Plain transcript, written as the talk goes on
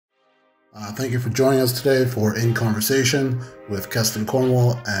Thank you for joining us today for In Conversation with Kestin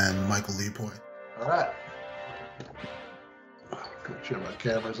Cornwall and Michael Leapoy. All right. Make sure my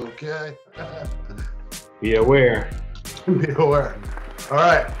camera's okay. Be aware. Be aware. All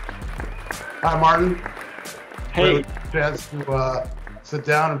right. Hi, Martin. Hey. Chance to sit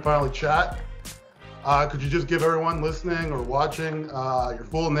down and finally chat. Could you just give everyone listening or watching your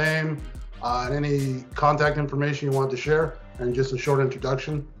full name and any contact information you want to share, and just a short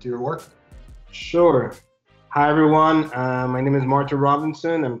introduction to your work? Sure. Hi, everyone. My name is Marton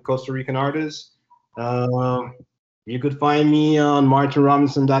Robinson. I'm a Costa Rican artist. You could find me on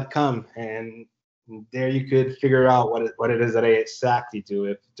martonrobinson.com, and there you could figure out what it is that I exactly do.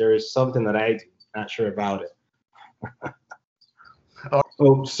 If there is something that I do, not sure about it.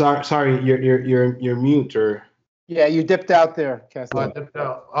 Oh, sorry. You're mute, or yeah, you dipped out there, Kestin. I dipped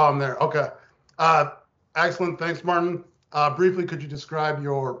out. Oh, I'm there. Okay. Excellent. Thanks, Martin. Briefly, could you describe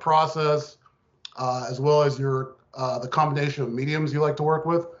your process as well as your the combination of mediums you like to work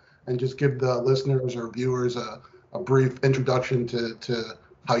with, and just give the listeners or viewers a brief introduction to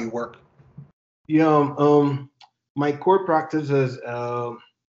how you work? Yeah. My core practice is,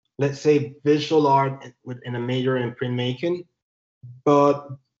 let's say, visual art in a major in printmaking. But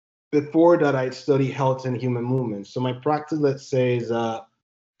before that, I studied health and human movement. So my practice, let's say, is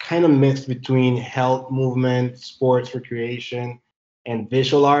kind of mixed between health, movement, sports, recreation, and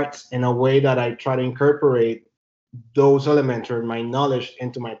visual arts, in a way that I try to incorporate those elements or my knowledge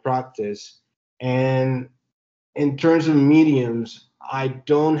into my practice. And in terms of mediums, I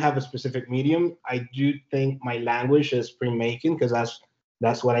don't have a specific medium. I do think my language is printmaking, because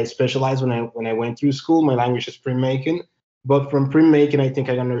that's what I specialized when I went through school. My language is printmaking. But from printmaking, I think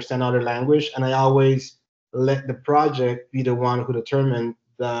I understand other language, and I always let the project be the one who determine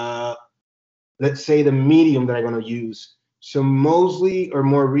let's say, the medium that I'm going to use. So mostly, or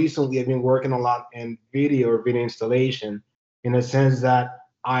more recently, I've been working a lot in video or video installation, in a sense that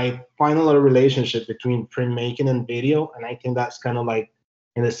I find a lot of relationship between printmaking and video. And I think that's kind of like,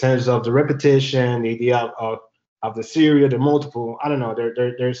 in the sense of the repetition, the idea of the serial, the multiple. I don't know,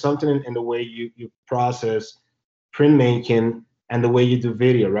 there's something in the way you process printmaking and the way you do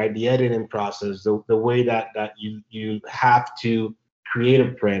video, right? The editing process, the way that you have to create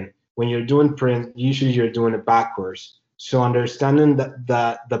a print. When you're doing print, usually you're doing it backwards. So understanding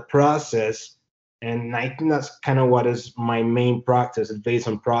the process, and I think that's kind of what is my main practice, is based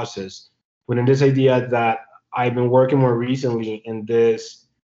on process. But in this idea that I've been working more recently in this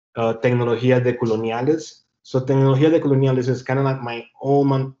tecnología de coloniales. So tecnología de coloniales is kind of like my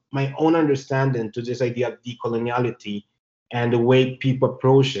own understanding to this idea of decoloniality and the way people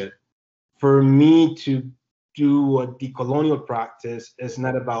approach it. For me to do a decolonial practice is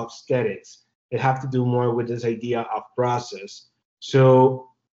not about aesthetics. It has to do more with this idea of process. So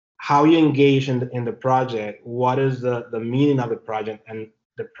how you engage in the project, what is the meaning of the project, and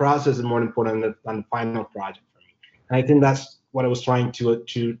the process is more important than the final project for me. And I think that's what I was trying to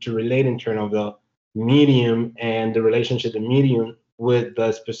relate in terms of the medium and the relationship of medium with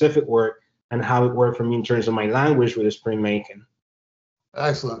the specific work, and how it worked for me in terms of my language with the printmaking.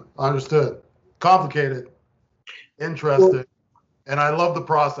 Excellent. Understood. Complicated. Interesting. And I love the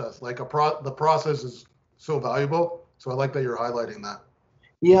process. Like the process is so valuable. So I like that you're highlighting that.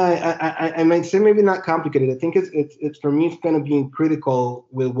 Yeah, I might say maybe not complicated. I think it's for me, it's kind of being critical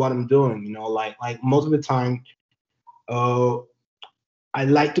with what I'm doing. You know, like most of the time, I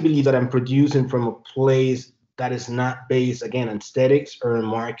like to believe that I'm producing from a place that is not based, again, on aesthetics or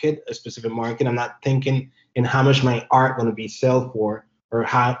a specific market. I'm not thinking in how much my art going to be sold for, or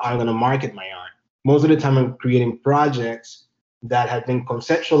how I'm going to market my art. Most of the time, I'm creating projects that have been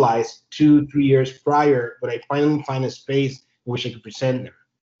conceptualized 2-3 years prior, but I finally find a space in which I can present them.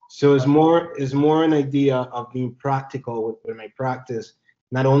 So it's more an idea of being practical with my practice,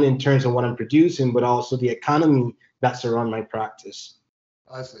 not only in terms of what I'm producing, but also the economy that surrounds my practice.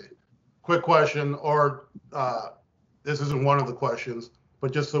 I see. Quick question, or this isn't one of the questions,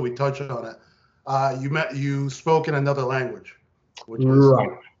 but just so we touch on it. You spoke in another language, which is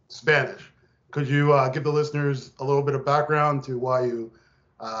right. Spanish. Could you give the listeners a little bit of background to why you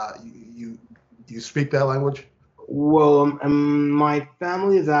speak that language? Well, my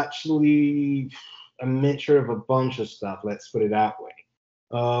family is actually a mixture of a bunch of stuff. Let's put it that way.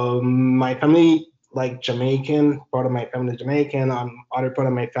 My family, like Jamaican, part of my family is Jamaican. Other part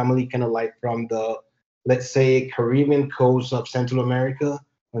of my family kind of like from the, let's say, Caribbean coast of Central America,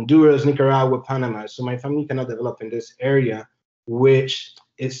 Honduras, Nicaragua, Panama. So my family kind of developed in this area, which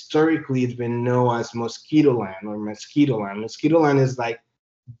historically it's been known as Mosquito Land or Mosquito Land. Mosquito Land is like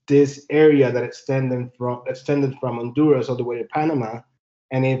this area that extended from Honduras all the way to Panama,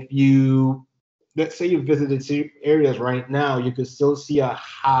 And if you, let's say you visited areas right now, you could still see a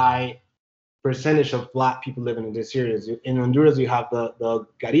high percentage of Black people living in these areas. In Honduras, you have the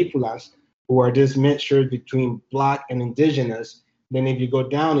Garifulas, who are this mixture between Black and indigenous. Then if you go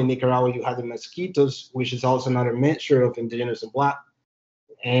down in Nicaragua, you have the Mosquitos, which is also another mixture of indigenous and Black.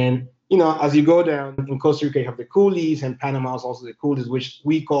 And, as you go down in Costa Rica, you have the Coolies, and Panama is also the Coolies, which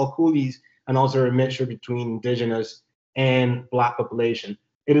we call Coolies, and also a mixture between indigenous and Black population.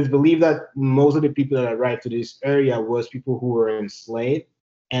 It is believed that most of the people that arrived to this area was people who were enslaved,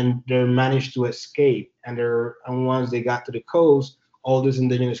 and they managed to escape. And once they got to the coast, all this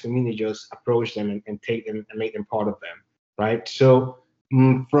indigenous community just approached them and take them and make them part of them, right? So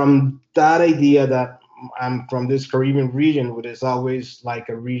from that idea that I'm from this Caribbean region, which is always like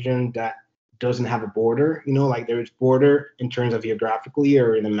a region that doesn't have a border, like there is border in terms of geographically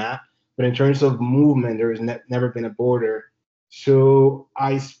or in a map, but in terms of movement, there has never been a border. So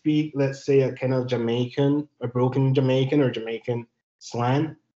I speak, let's say, a kind of Jamaican, a broken Jamaican or Jamaican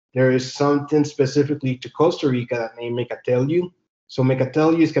slang. There is something specifically to Costa Rica that named Mecatelu. So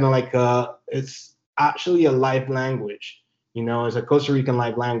Mecatelu is kind of like it's actually a live language. It's a Costa Rican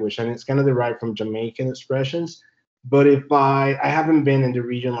live language, and it's kind of derived from Jamaican expressions. But if I haven't been in the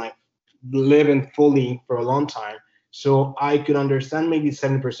region like living fully for a long time, so I could understand maybe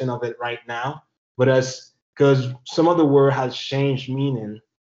 70% of it right now. But because some of the word has changed meaning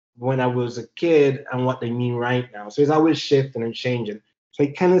when I was a kid and what they mean right now. So it's always shifting and changing. So I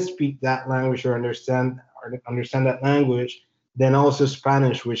kind of speak that language or understand that language. Then also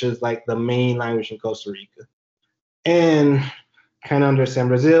Spanish, which is like the main language in Costa Rica. And kind of understand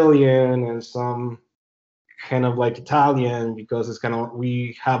Brazilian and some kind of like Italian, because it's kind of,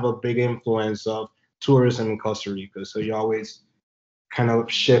 we have a big influence of tourism in Costa Rica. So you always kind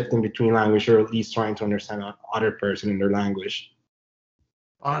of shift in between language, or at least trying to understand other person in their language.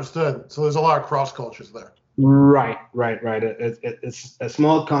 Understood. So there's a lot of cross cultures there. Right. It's a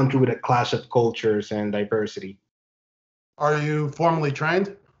small country with a clash of cultures and diversity. Are you formally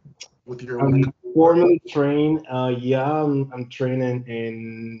trained with your? I'm formally trained. I'm training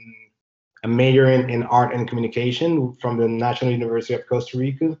in a major in art and communication from the National University of Costa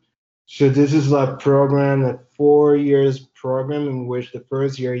Rica. So this is a program, a 4 years program, in which the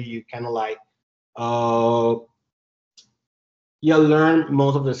first year you kind of like you learn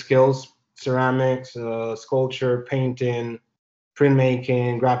most of the skills: ceramics, sculpture, painting,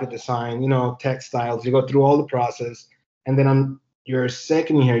 printmaking, graphic design, textiles. You go through all the process, and then on your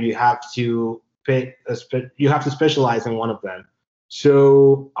second year, you have to you have to specialize in one of them.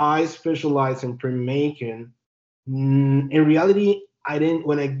 So I specialize in printmaking. In reality, I didn't.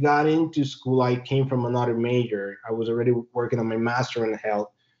 When I got into school, I came from another major. I was already working on my master in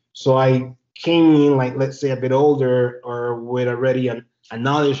health, so I came in like, let's say, a bit older, or with already a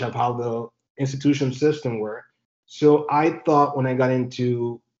knowledge of how the institution system worked. So I thought when I got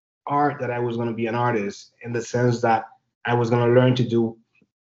into art that I was going to be an artist, in the sense that I was going to learn to do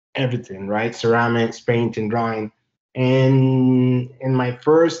everything, right? Ceramics, painting, drawing. And in my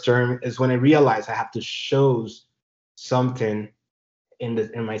first term is when I realized I have to show something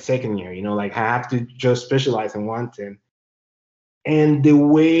in my second year, like I have to just specialize in one thing. And the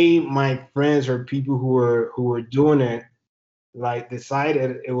way my friends or people who were doing it, like,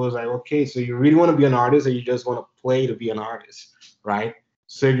 decided, it was like, okay, so you really want to be an artist, or you just want to play to be an artist, right?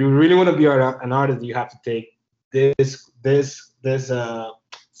 So if you really want to be an artist, you have to take this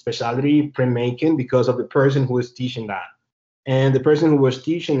specialty, printmaking, because of the person who was teaching that. And the person who was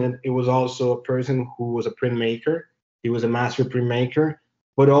teaching it, it was also a person who was a printmaker. He was a master printmaker,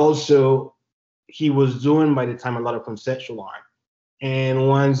 but also he was doing, by the time, a lot of conceptual art. And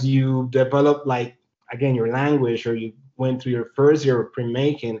once you develop, like, again, your language, or you went through your first year of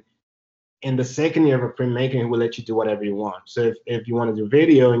printmaking, in the second year of printmaking, he will let you do whatever you want. So if you want to do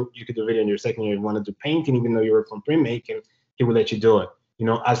video, you could do video in your second year. If you want to do painting, even though you were from printmaking, he will let you do it.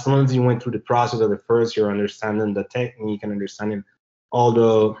 As long as you went through the process of the first year, understanding the technique and understanding all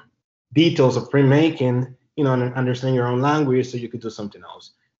the details of printmaking, and understanding your own language, so you could do something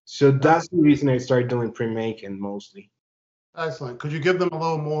else. So that's the reason I started doing printmaking mostly. Excellent. Could you give them a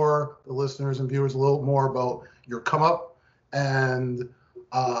little more, the listeners and viewers, a little more about your come up and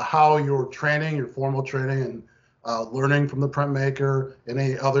how your training, your formal training, and learning from the printmaker and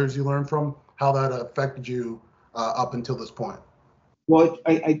any others you learned from, how that affected you up until this point? Well,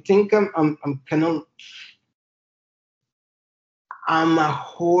 I think I'm a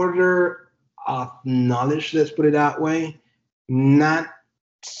hoarder of knowledge, let's put it that way. Not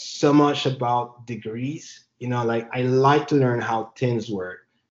so much about degrees, like, I like to learn how things work.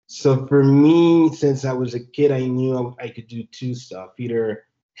 So for me, since I was a kid, I knew I could do two stuff, either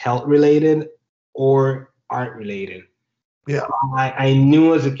health related or art related. Yeah. I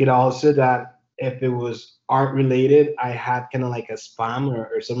knew as a kid also that if it was art related, I had kind of like a spam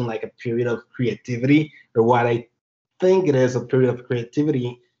or something like a period of creativity, or what I think it is a period of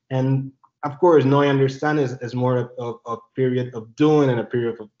creativity. And of course, no, I understand is more of a period of doing and a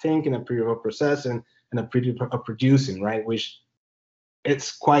period of thinking, a period of processing, and a period of producing, right? Which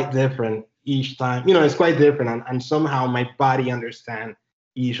it's quite different each time. It's quite different, and somehow my body understand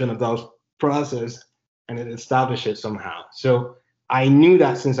each one of those process, and it establishes somehow. So I knew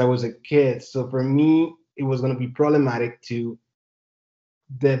that since I was a kid. So for me, it was going to be problematic to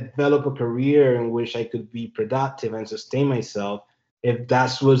develop a career in which I could be productive and sustain myself if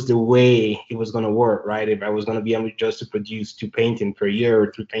that was the way it was going to work, right? If I was going to be able just to produce 2 paintings per year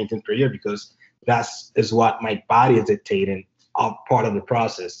or 3 paintings per year, because that's is what my body is dictating, part of the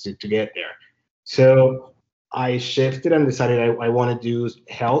process to get there. So I shifted and decided I want to do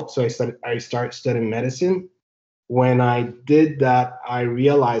health. So I started studying medicine. When I did that, I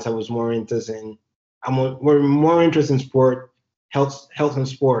realized I was more interested in more interested in sport, health and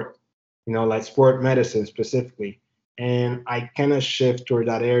sport, like sport medicine specifically. And I kind of shift toward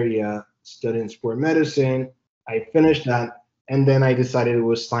that area, studying sport medicine. I finished that, and then I decided it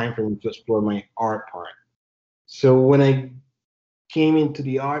was time for me to explore my art part. So when I came into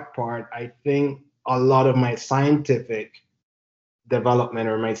the art part, I think a lot of my scientific development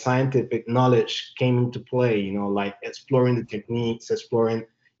or my scientific knowledge came into play, like exploring the techniques, exploring,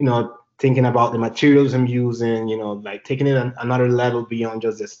 thinking about the materials I'm using, like taking it another level beyond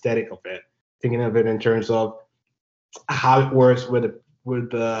just the aesthetic of it, thinking of it in terms of how it works with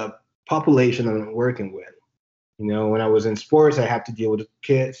the population that I'm working with. When I was in sports, I have to deal with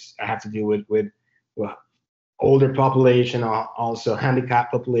kids, I have to deal with well, older population, also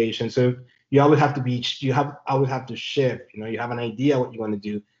handicapped population. So you always have to always have to shift. You have an idea what you want to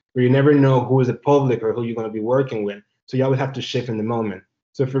do, but you never know who is the public or who you're going to be working with. So you always have to shift in the moment.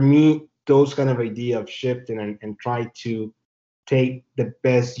 So for me, those kind of idea of shifting and try to take the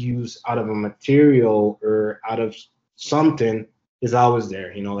best use out of a material or out of something is always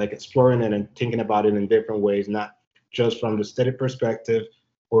there. Like exploring it and thinking about it in different ways, not just from the aesthetic perspective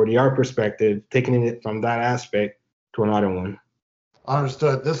or the art perspective, taking it from that aspect to another one.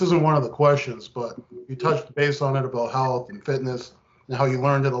 Understood. This isn't one of the questions, but you touched base on it about health and fitness and how you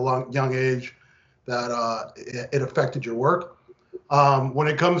learned at a young age that it affected your work. When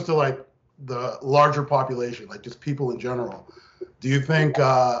it comes to like the larger population, like just people in general, do you think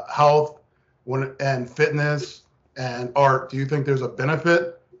health and fitness and art, do you think there's a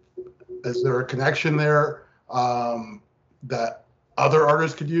benefit? Is there a connection there that other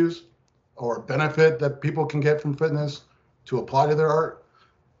artists could use, or a benefit that people can get from fitness to apply to their art?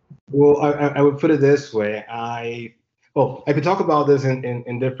 Well, I would put it this way. I could talk about this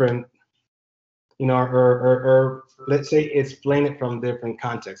in different, or let's say explain it from different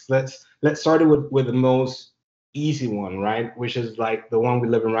contexts. Let's start it with the most easy one, right? Which is like the one we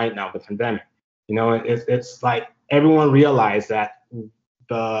live in right now, the pandemic. It's like everyone realized that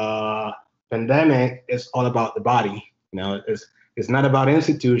the pandemic is all about the body. It's not about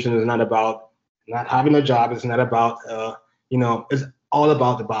institutions. It's not about not having a job. It's not about it's all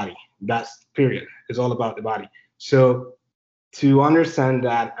about the body. That's period. It's all about the body. So to understand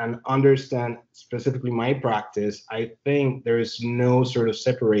that and understand specifically my practice, I think there is no sort of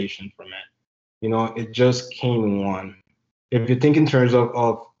separation from it. It just came in one. If you think in terms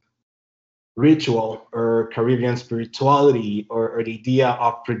of ritual or Caribbean spirituality, or the idea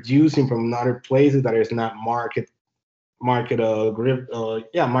of producing from other places that is not market, it's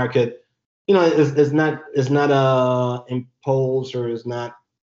not a impulse, or is not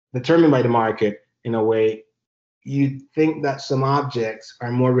determined by the market in a way. You think that some objects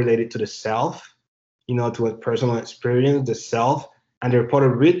are more related to the self, to a personal experience, the self, and they're part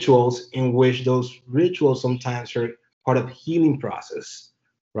of rituals in which those rituals sometimes are part of healing process,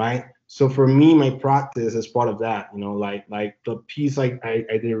 right? So for me, my practice is part of that, like the piece I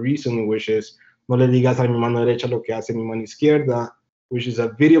did recently, which is No le digas a mi mano derecha lo que hace mi mano izquierda, which is a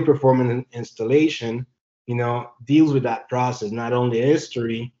video performance installation, deals with that process, not only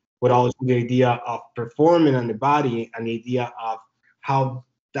history, but also the idea of performing on the body and the idea of how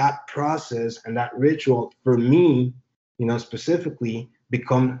that process and that ritual for me, specifically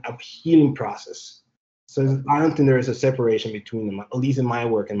become a healing process. So I don't think there is a separation between them, at least in my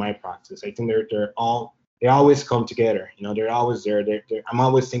work and my practice. I think they always come together. They're always there. I'm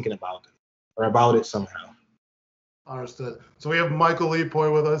always thinking about it or about it somehow. Understood. So we have Michael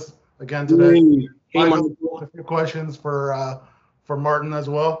Lepoy with us again today. Hey, Michael, a few questions for for Marton as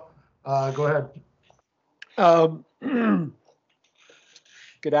well. Go ahead.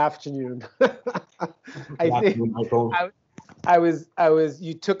 Good afternoon. Michael.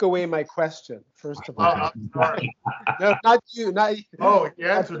 You took away my question, first of all. I'm sorry. No, not you, not you. Oh, you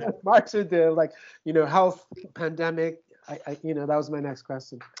answered it. Martin did, health, pandemic. That was my next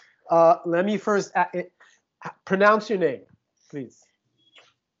question. Let me first pronounce your name, please.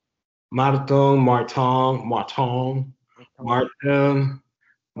 Marton.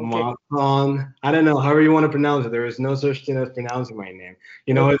 I don't know, however you want to pronounce it. There is no such thing as pronouncing my name.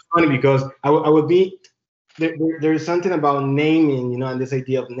 It's funny because I would be, there's something about naming, and this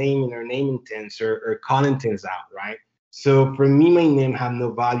idea of naming or naming things or calling things out, right? So for me, my name have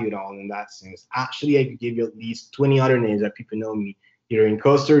no value at all in that sense. Actually, I could give you at least 20 other names that people know me, either in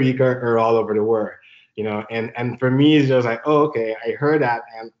Costa Rica or all over the world, and for me, it's just like, oh, okay, I heard that,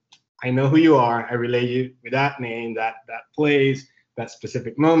 and I know who you are. I relate you with that name, that place, that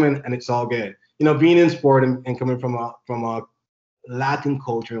specific moment, and it's all good. Being in sport and coming from a Latin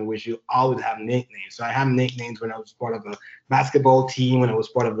culture in which you always have nicknames. So I have nicknames when I was part of the basketball team, when I was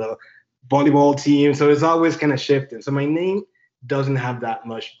part of the volleyball team. So it's always kind of shifting. So my name doesn't have that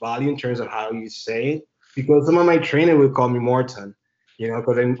much value in terms of how you say it, because some of my trainer would call me Marton,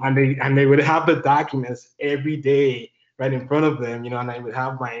 because and they would have the documents every day right in front of them, and I would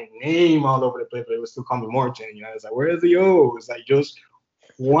have my name all over the place, but it would still call me Martin. It's like, where's the O? It's like just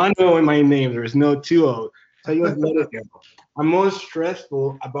one O in my name. There's no two O. So you just let it go. I'm more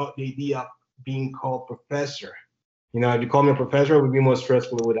stressful about the idea of being called professor. If you call me a professor, I would be more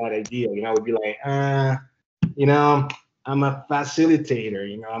stressful with that idea. I would be like, I'm a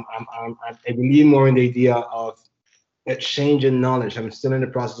facilitator. I believe more in the idea of exchanging knowledge. I'm still in the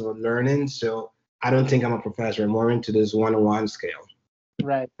process of learning, so I don't think I'm a professor. I'm more into this one-on-one scale.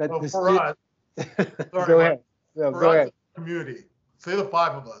 Right, but So for us, sorry, go ahead. No, go for us ahead. as a community, say the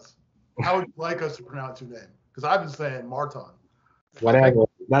five of us, how would you like us to pronounce your name? Because I've been saying Marton. Whatever.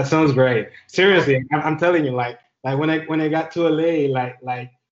 That sounds great. Seriously, I'm telling you, like when I got to LA,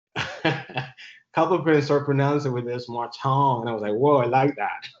 like a couple of friends started pronouncing with this Marton, and I was like, whoa, I like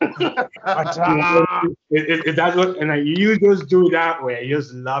that. That's what, and you just do it that way. You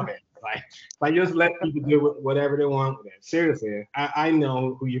just love it. Like just let people do whatever they want with it. Seriously, I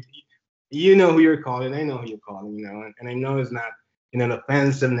know who you know who you're calling. I know who you're calling. And I know it's not in an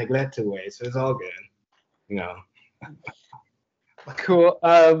offensive, neglected way. So it's all good. Cool.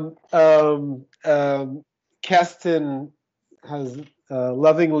 Kestin has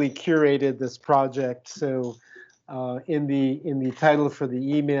lovingly curated this project. So in the title for the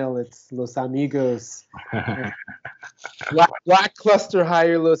email, it's Los Amigos. Black Cluster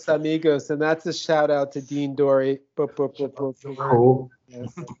Hire Los Amigos, and that's a shout out to Dean Dory. Cool.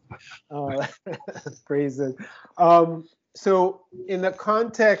 Yes. Praise it. So in the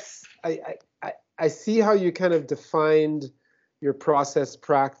context, I see how you kind of defined your process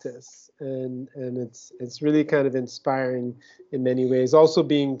practice, and it's really kind of inspiring in many ways. Also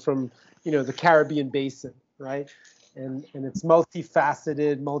being from the Caribbean basin, right? And it's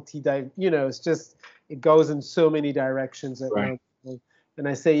multifaceted, it's just, it goes in so many directions at Right. once. And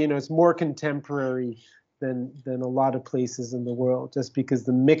I say, it's more contemporary than a lot of places in the world, just because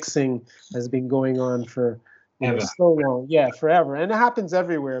the mixing has been going on for so long. Yeah, forever. And it happens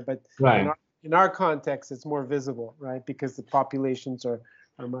everywhere, but Right. in our context, it's more visible, right? Because the populations are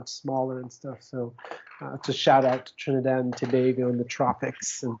much smaller and stuff. So it's a shout out to Trinidad and Tobago and the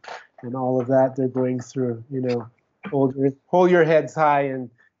tropics and all of that they're going through. Hold your heads high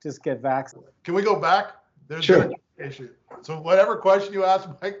and just get vaccinated. Can we go back? There's Sure. been a issue. So whatever question you asked,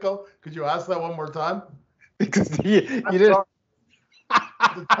 Michael, could you ask that one more time? Because you I'm didn't. sorry.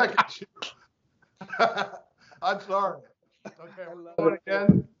 The tech issue. I'm sorry. Okay, we're going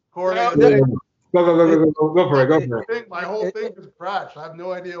again. Corey, No, Go for it. my whole thing is crashed. I have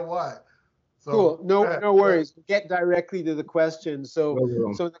no idea why. So, Cool. go ahead. No worries. We'll get directly to the question. So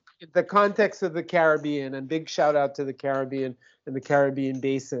Go. the context of the Caribbean, and big shout out to the Caribbean and the Caribbean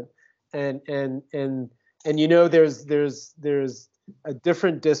basin, and there's a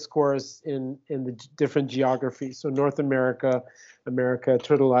different discourse in the different geographies. So North America,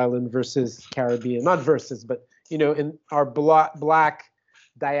 Turtle Island versus Caribbean, not versus, but in our black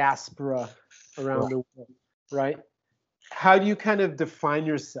diaspora around the world, right? How do you kind of define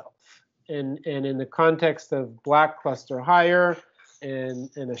yourself? And in the context of Black Cluster Hire, and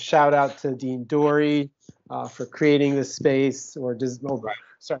a shout out to Dean Dory for creating this space, or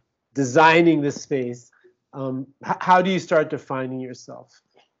designing this space. How do you start defining yourself?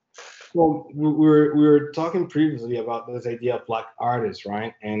 Well, we were talking previously about this idea of Black artists,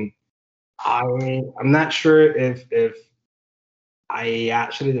 right? And I'm not sure if I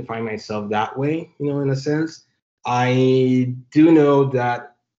actually define myself that way, in a sense. I do know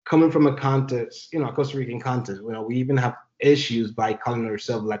that coming from a context, a Costa Rican context, we even have issues by calling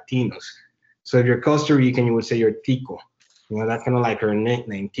ourselves Latinos. So if you're Costa Rican, you would say you're Tico. That's kind of like her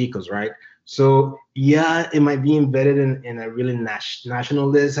nickname, Ticos, right? So yeah, it might be embedded in a really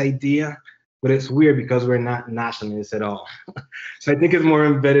nationalist idea, but it's weird because we're not nationalists at all. So I think it's more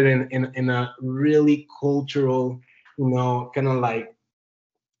embedded in a really cultural, kind of like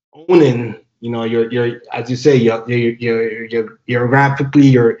owning, your as you say, your geographically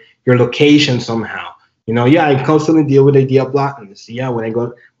your location somehow. Yeah, I constantly deal with the idea of blackness. Yeah, when I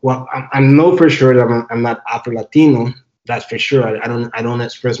go, well, I know for sure that I'm not Afro Latino. That's for sure. I don't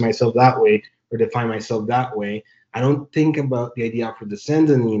express myself that way or define myself that way. I don't think about the idea Afro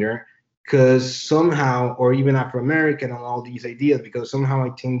descendant either, because somehow, or even Afro American and all these ideas, because somehow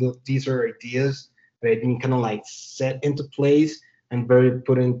I think that these are ideas that have been kind of like set into place and very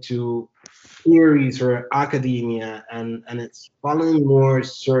put into theories or academia, and it's following more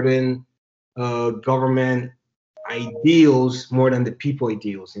certain government ideals more than the people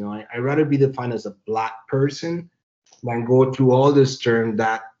ideals. I rather be defined as a black person than go through all this term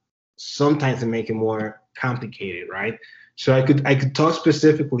that sometimes make it more complicated, right? So I could talk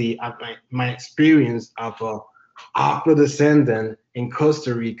specifically of my experience of a Afro descendant in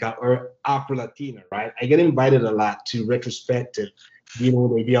Costa Rica or Afro Latina, right? I get invited a lot to retrospective dealing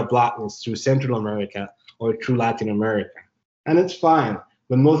with the idea of blackness through Central America or through Latin America. And it's fine.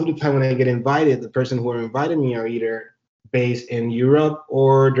 But most of the time when I get invited, the person who are inviting me are either based in Europe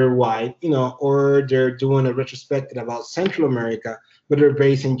or they're white, or they're doing a retrospective about Central America, but they're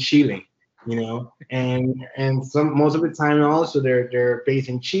based in Chile, and some most of the time also they're based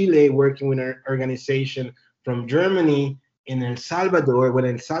in Chile working with an organization from Germany in El Salvador, when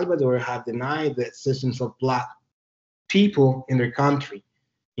El Salvador have denied the existence of black people in their country,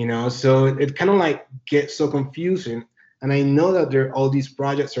 so it kind of like gets so confusing. And I know that all these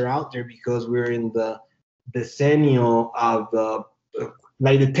projects are out there because we're in the decennial of the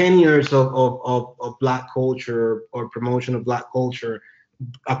like the 10 years of black culture or promotion of black culture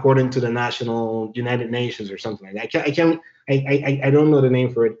according to the national United Nations or something like that. I don't know the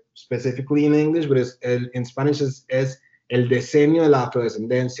name for it specifically in English, but in Spanish is el decenio de la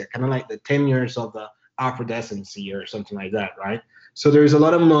afrodescendencia, kind of like the 10 years of the afrodescency or something like that, right? So there's a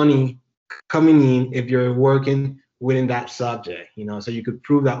lot of money coming in if you're working within that subject, so you could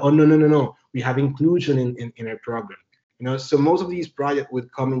prove that, oh, no, we have inclusion in our program, so most of these projects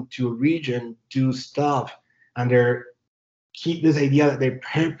would come into a region, do stuff, and they're keep this idea that they're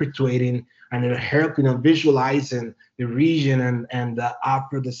perpetuating and they're helping and visualizing the region and the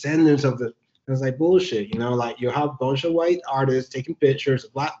Afro descendants of the. It's like bullshit, like you have a bunch of white artists taking pictures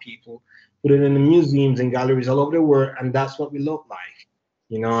of black people, put it in the museums and galleries all over the world, and that's what we look like,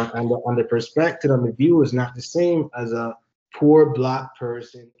 and the perspective and the view is not the same as a poor black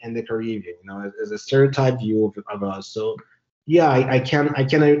person in the Caribbean, as a stereotype view of us. So yeah, I can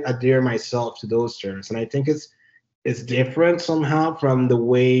adhere myself to those terms, and I think it's different somehow from the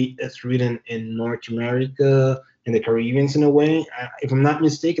way it's written in North America and the Caribbeans in a way. If I'm not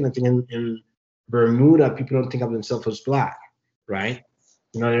mistaken, I think in Bermuda, people don't think of themselves as black, right?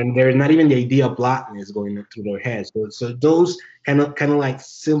 And there's not even the idea of blackness going through their heads. So those kind of like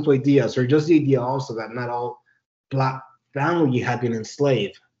simple ideas, or just the idea also that not all black family have been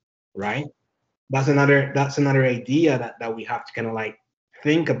enslaved, right? That's another idea that we have to kind of like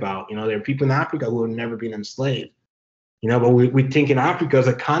think about. There are people in Africa who have never been enslaved. But we think in Africa as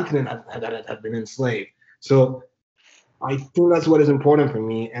a continent that have been enslaved. So I think that's what is important for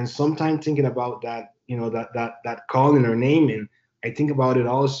me. And sometimes thinking about that, that calling or naming, I think about it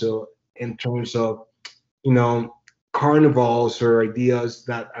also in terms of, carnivals or ideas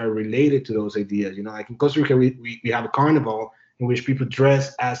that are related to those ideas. Like in Costa Rica, we have a carnival in which people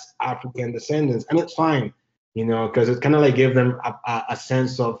dress as African descendants, and it's fine, because it kind of like give them a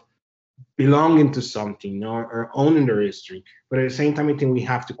sense of belonging to something, or owning their history. But at the same time, I think we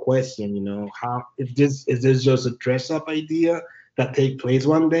have to question, how is this just a dress-up idea that take place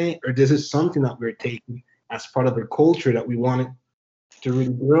one day, or this is something that we're taking as part of the culture that we wanted to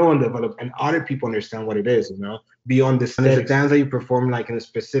really grow and develop, and other people understand what it is, beyond the and it's a dance that you perform like in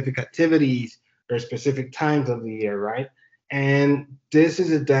specific activities or specific times of the year, right? And this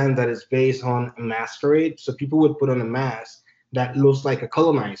is a dance that is based on a masquerade. So people would put on a mask that looks like a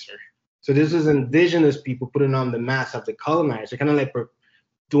colonizer. So this is indigenous people putting on the mask of the colonizer, kind of like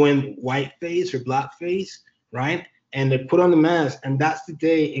doing whiteface or blackface, right? And they put on the mask, and that's the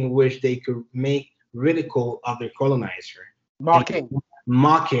day in which they could make ridicule of their colonizer. Mocking.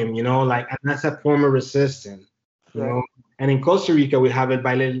 Mock him, and that's a form of resistance, Right. And in Costa Rica, we have el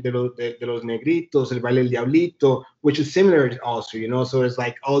baile de los negritos, el baile del diablito, which is similar also, you know. So it's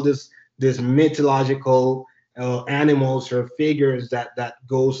like all this mythological animals or figures that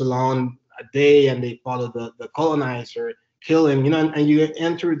goes along a day, and they follow the colonizer, kill him, you know, and you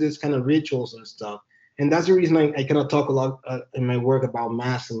enter this kind of rituals and stuff. And that's the reason I cannot talk a lot in my work about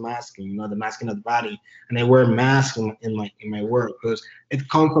masks and masking, you know, the masking of the body. And I wear masks in my work because it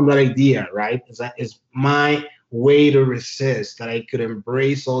comes from that idea, right? It's my way to resist, that I could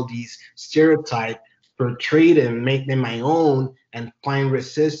embrace all these stereotypes, portray them, make them my own, and find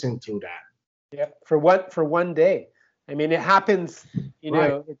resistance through that. Yeah, for one day. I mean, it happens, you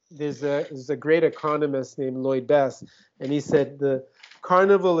know, there's a great economist named Lloyd Best, and he said the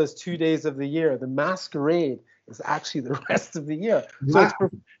carnival is 2 days of the year. The masquerade is actually the rest of the year. So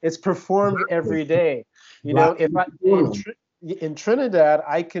it's performed every day. You know, if in Trinidad,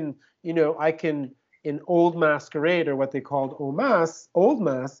 I can in old masquerade, or what they called old mass,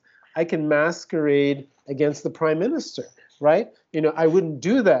 I can masquerade against the prime minister, right? You know, I wouldn't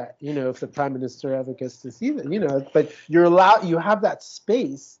do that, you know, if the prime minister ever gets to see that, you know, but you have that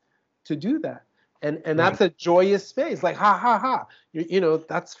space to do that. And that's a joyous space, like, ha, ha, ha, you know,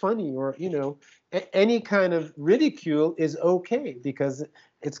 that's funny, or, you know, any kind of ridicule is okay because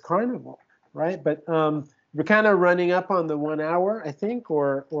it's carnival, right? But we're kind of running up on the 1 hour, I think,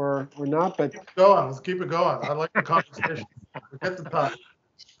 or not. But keep going. Let's keep it going. I like the conversation. Forget the time.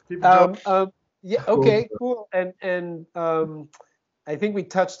 Keep it going. Yeah. Okay. Cool. And I think we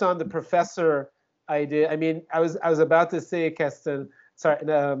touched on the professor idea. I mean, I was about to say, Kestin, sorry,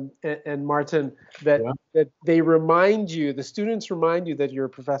 and Martin, that they remind you, the students remind you that you're a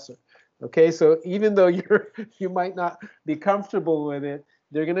professor. Okay. So even though you might not be comfortable with it,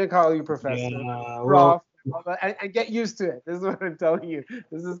 they're gonna call you professor, prof. And get used to it. This is what I'm telling you.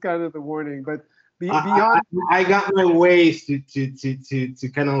 This is kind of the warning. But beyond, I got my ways to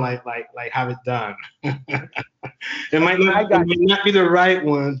kind of like have it done. It might not be the right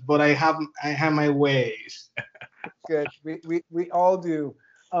ones, but I have my ways. Good. We all do.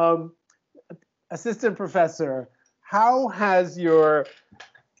 Assistant professor, how has your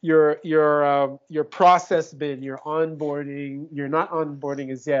process been? Your onboarding. You're not onboarding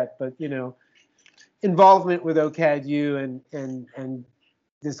as yet, but you know, involvement with OCAD-U and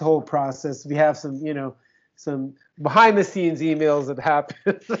this whole process. We have some behind the scenes emails that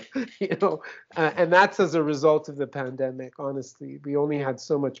happen, you know, and that's as a result of the pandemic. Honestly, we only had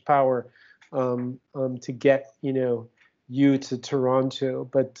so much power to get, you know, you to Toronto,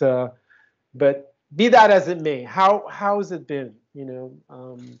 but be that as it may, how has it been, you know,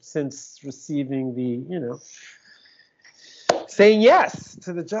 since receiving the, you know, saying yes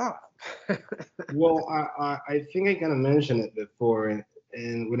to the job? Well, I think I kind of mentioned it before,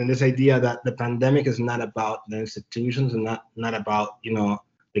 and within this idea that the pandemic is not about the institutions and not about, you know,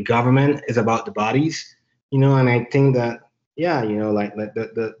 the government, it's about the bodies, you know. And I think that, yeah, you know, like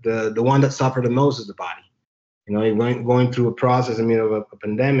the one that suffered the most is the body. You know, you're going through a process in the middle of a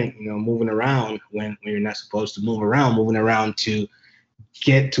pandemic, you know, moving around when you're not supposed to move around, moving around to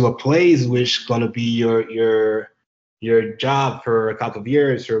get to a place which is going to be your job for a couple of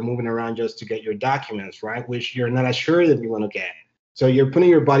years, or moving around just to get your documents, right? Which you're not assured that you want to get. So you're putting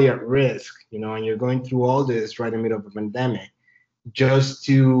your body at risk, you know, and you're going through all this right in the middle of a pandemic just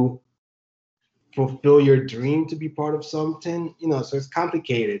to fulfill your dream to be part of something, you know. So it's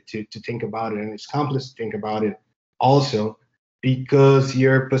complicated to think about it, and it's complex to think about it also because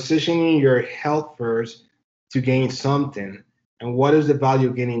you're positioning your health first to gain something. And what is the value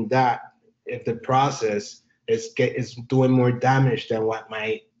of getting that if the process is doing more damage than what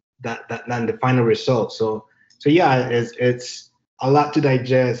than the final result? So yeah, it's a lot to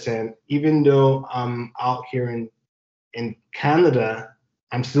digest. And even though I'm out here in Canada,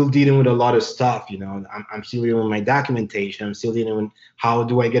 I'm still dealing with a lot of stuff, you know. I'm still dealing with my documentation. I'm still dealing with how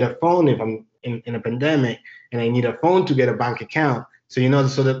do I get a phone if I'm in a pandemic and I need a phone to get a bank account. So, you know,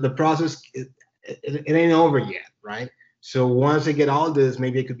 so the process, it ain't over yet, right? So once I get all this,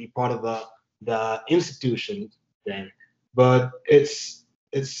 maybe it could be part of the institution then. But it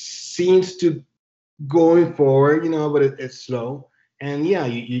seems to going forward, you know, but it's slow. And yeah,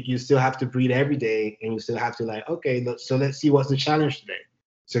 you still have to breathe every day, and you still have to like, okay, so let's see what's the challenge today.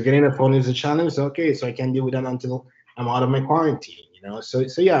 So getting a phone is a challenge. Okay, so I can deal with that until I'm out of my quarantine, you know. So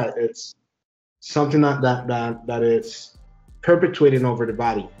yeah, it's something that is perpetuating over the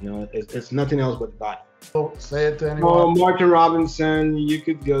body, you know. It's nothing else but the body. So say it to anyone. Marton Robinson. You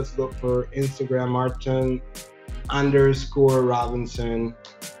could just look for Instagram Marton_Robinson,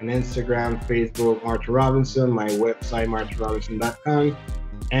 and Instagram, Facebook, Marton Robinson. My website, martonrobinson.com.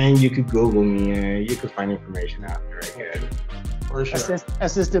 And you could Google me. You could find information out there, I guess. For sure.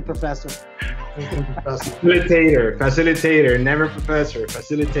 Assistant professor. Facilitator, never professor,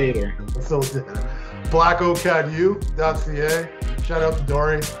 facilitator. Facilitator. blackocadu.ca. Shout out to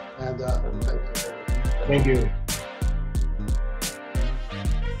Dory, and Thank you.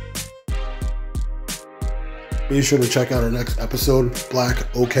 Be sure to check out our next episode,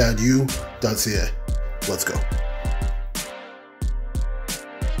 blackocadu.ca. Let's go.